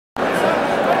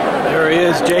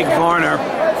is Jake Varner,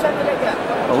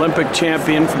 Olympic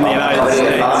champion from the United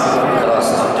States.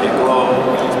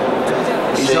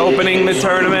 He's opening the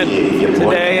tournament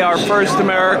today, our first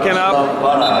American up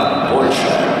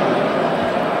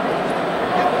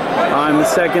on the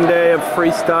second day of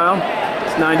freestyle.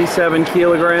 It's 97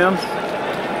 kilograms.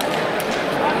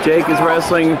 Jake is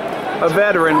wrestling a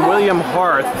veteran, William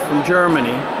Harth from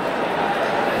Germany,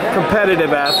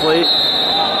 competitive athlete.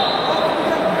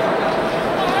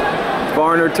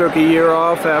 Varner took a year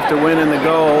off after winning the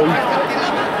gold.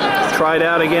 Tried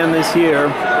out again this year.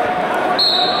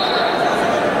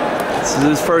 This is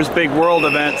his first big world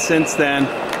event since then.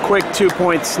 Quick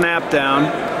 2-point snap down.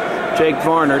 Jake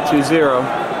Varner 2-0.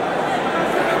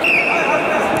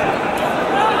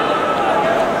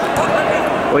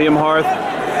 William Harth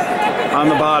on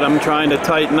the bottom trying to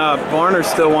tighten up. Varner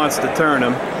still wants to turn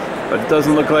him, but it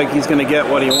doesn't look like he's going to get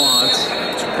what he wants.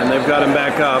 And they've got him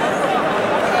back up.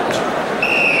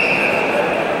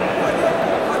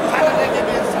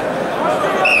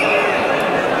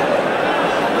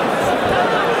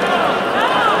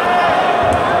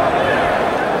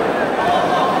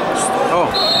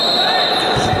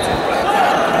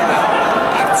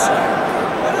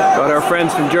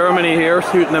 Friends from Germany here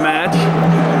shooting the match.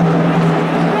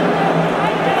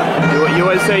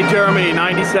 USA Germany,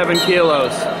 97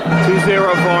 kilos.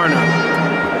 2-0 Varner.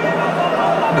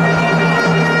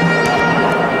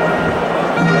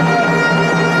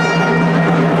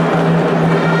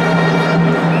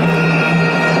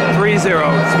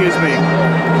 Excuse me.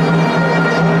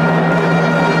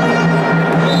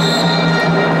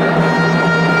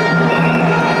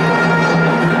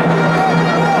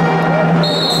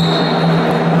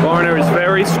 Varner is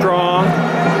very strong,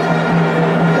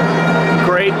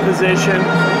 great position,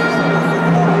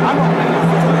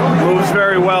 moves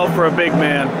very well for a big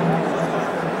man,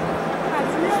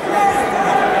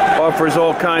 offers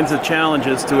all kinds of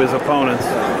challenges to his opponents,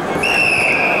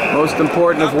 most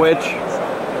important of which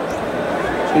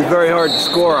he's very hard to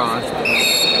score on.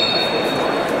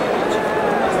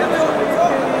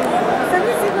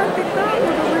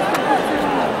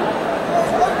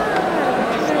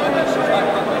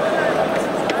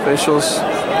 Officials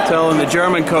telling the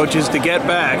German coaches to get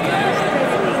back.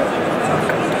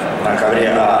 На ковре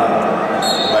А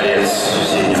борец в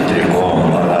синем трико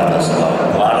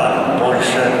Varner,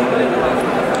 Польша,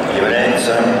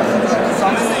 является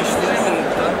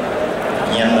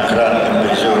неоднократным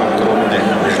призером крупных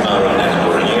международных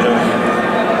турниров.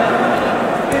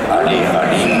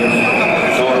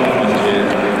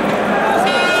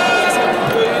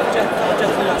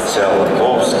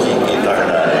 Циолковский и так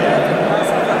далее.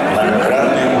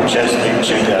 Многократный участник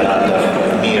чемпионатов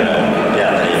мира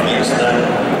 5-е место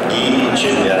и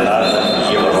чемпионатов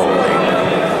Европы.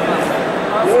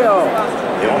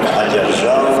 И он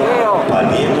одержал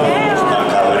победу на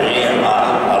ковре А.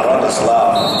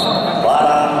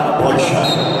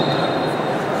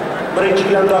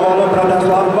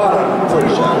 Varner,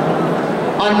 Польша.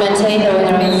 On maintained the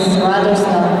winner is Varner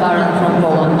from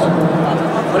Poland.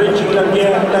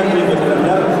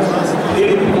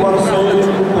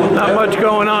 Not much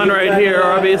going on right here.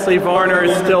 Obviously Varner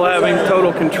is still having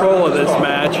total control of this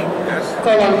match.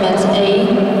 Column A,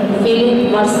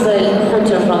 Philip Marcel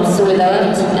Hutter from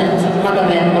Switzerland and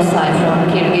Magomed Mosai from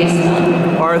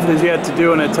Kyrgyzstan. Harth has yet to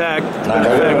do an attack. На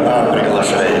ковер А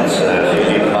приглашается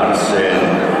Филипп Марсель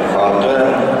Hutter,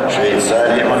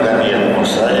 Швейцария, Магомед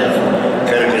Мусаев,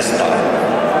 Кыргызстан.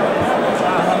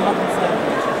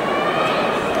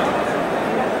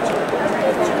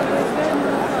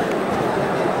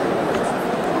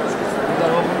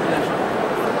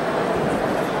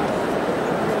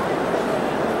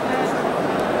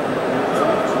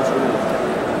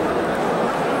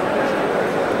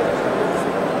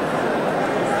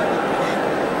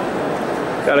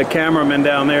 Got a cameraman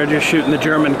down there just shooting the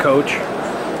German coach.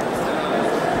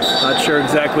 Not sure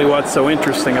exactly what's so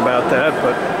interesting about that,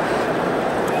 but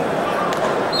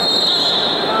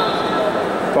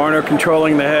Varner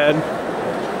controlling the head.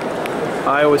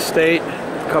 Iowa State,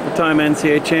 couple-time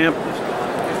NCAA champ.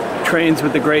 Trains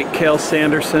with the great Cale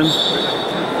Sanderson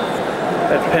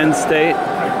at Penn State.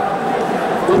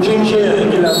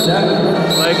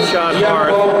 Leg shot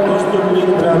hard.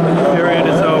 Period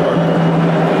is over.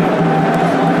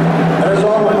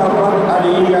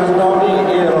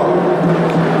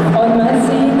 On mat C,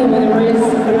 the winner is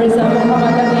Reza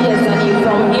Mohammad Ali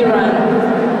from Iran.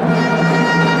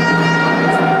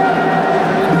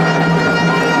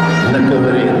 На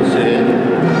ковре С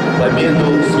победу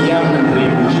с явным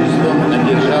преимуществом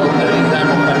одержал Реза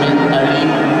Мухаммед Али,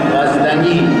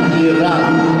 Воздани, Иран.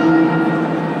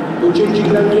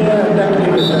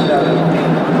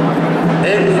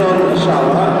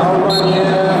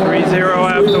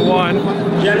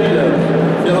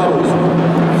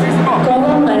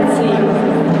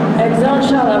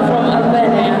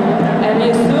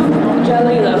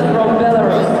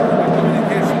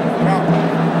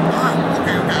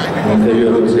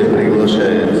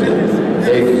 приглашается.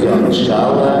 Экзон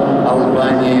Шала,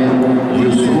 Албания,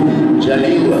 Юсуф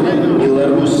Джалилов,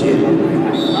 Белоруссия.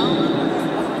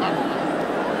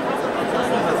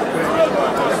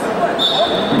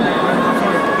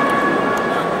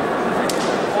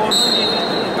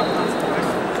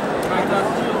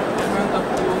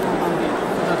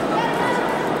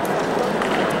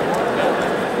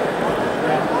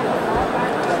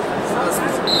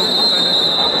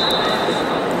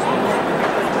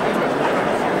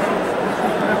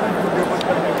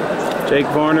 Jake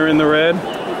Varner in the red,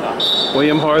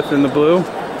 William Harth in the blue,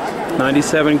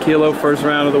 97 kilo first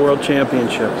round of the World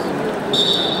Championships.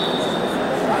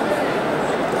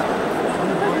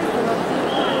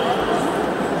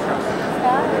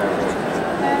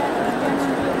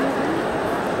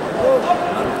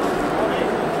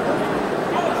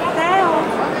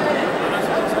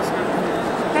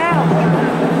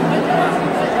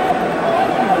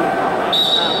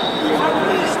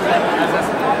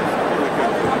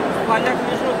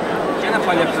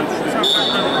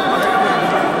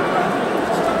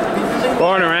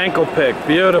 Varner ankle pick,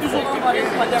 beautiful.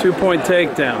 2-point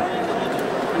takedown.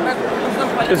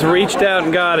 Just reached out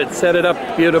and got it, set it up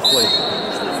beautifully.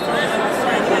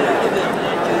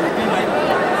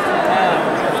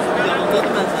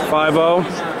 .50.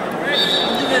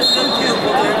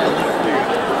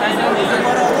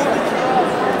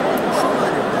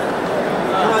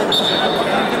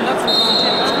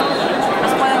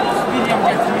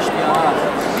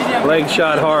 Leg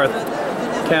shot Harth,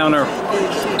 counter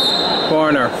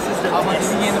Varner.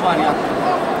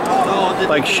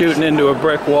 Like shooting into a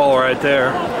brick wall right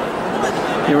there.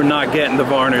 You were not getting to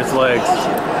Varner's legs.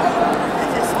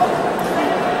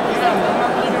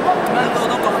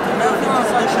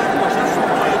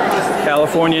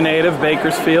 California native,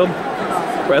 Bakersfield,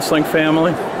 wrestling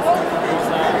family.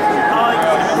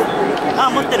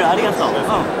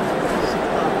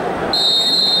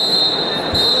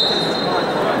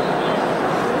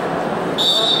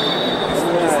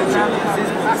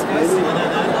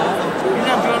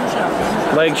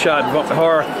 Leg shot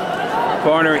Harth.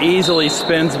 Varner easily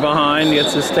spins behind,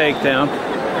 gets his takedown.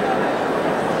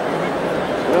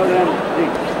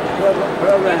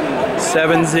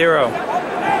 7-0.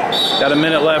 Got a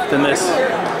minute left in this.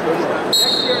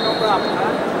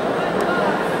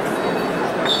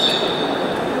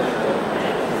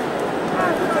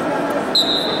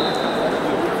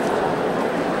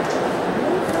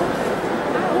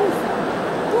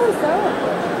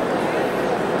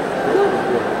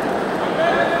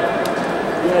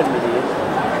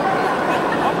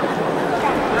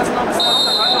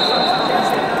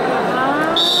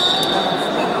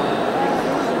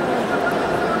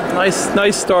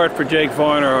 Nice start for Jake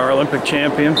Varner, our Olympic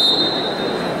champion.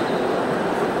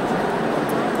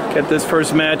 Get this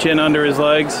first match in under his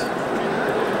legs.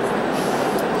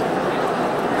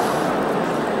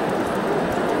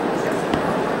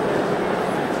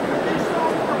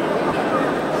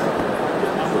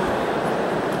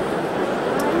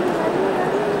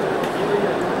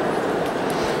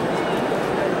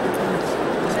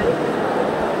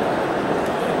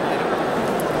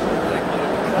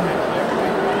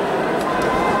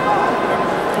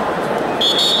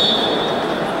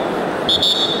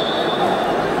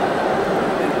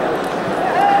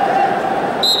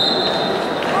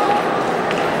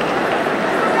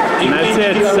 And that's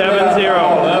it,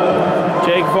 7-0.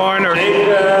 Jake Varner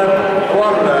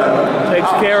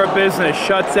takes care of business,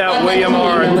 shuts out William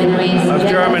Harth of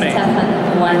Germany.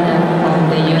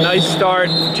 Nice start,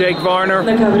 Jake Varner,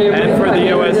 and for the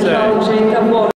USA.